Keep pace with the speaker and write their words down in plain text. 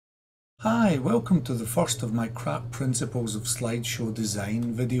Hi, welcome to the first of my crap principles of slideshow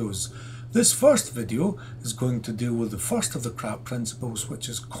design videos. This first video is going to deal with the first of the crap principles, which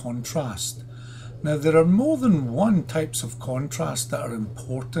is contrast. Now there are more than one types of contrast that are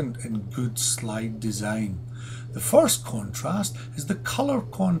important in good slide design. The first contrast is the color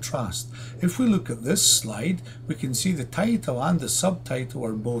contrast. If we look at this slide, we can see the title and the subtitle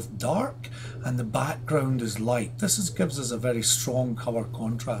are both dark and the background is light. This gives us a very strong color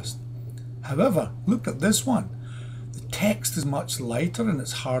contrast. However, look at this one. The text is much lighter and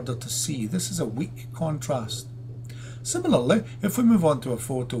it's harder to see. This is a weak contrast. Similarly, if we move on to a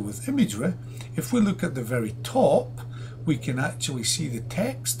photo with imagery, if we look at the very top, we can actually see the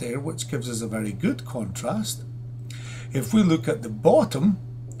text there, which gives us a very good contrast. If we look at the bottom,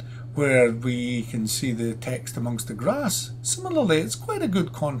 where we can see the text amongst the grass, similarly it's quite a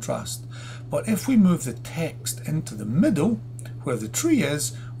good contrast. But if we move the text into the middle, where the tree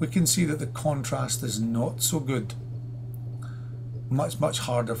is, we can see that the contrast is not so good. Much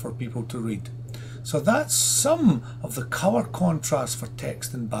harder for people to read. So that's some of the color contrast for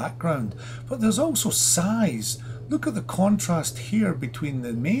text and background. But there's also size. Look at the contrast here between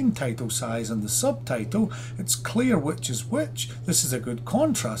the main title size and the subtitle. It's clear which is which. This is a good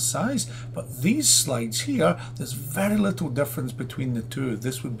contrast size, but these slides here, there's very little difference between the two.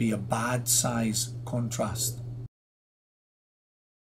 This would be a bad size contrast.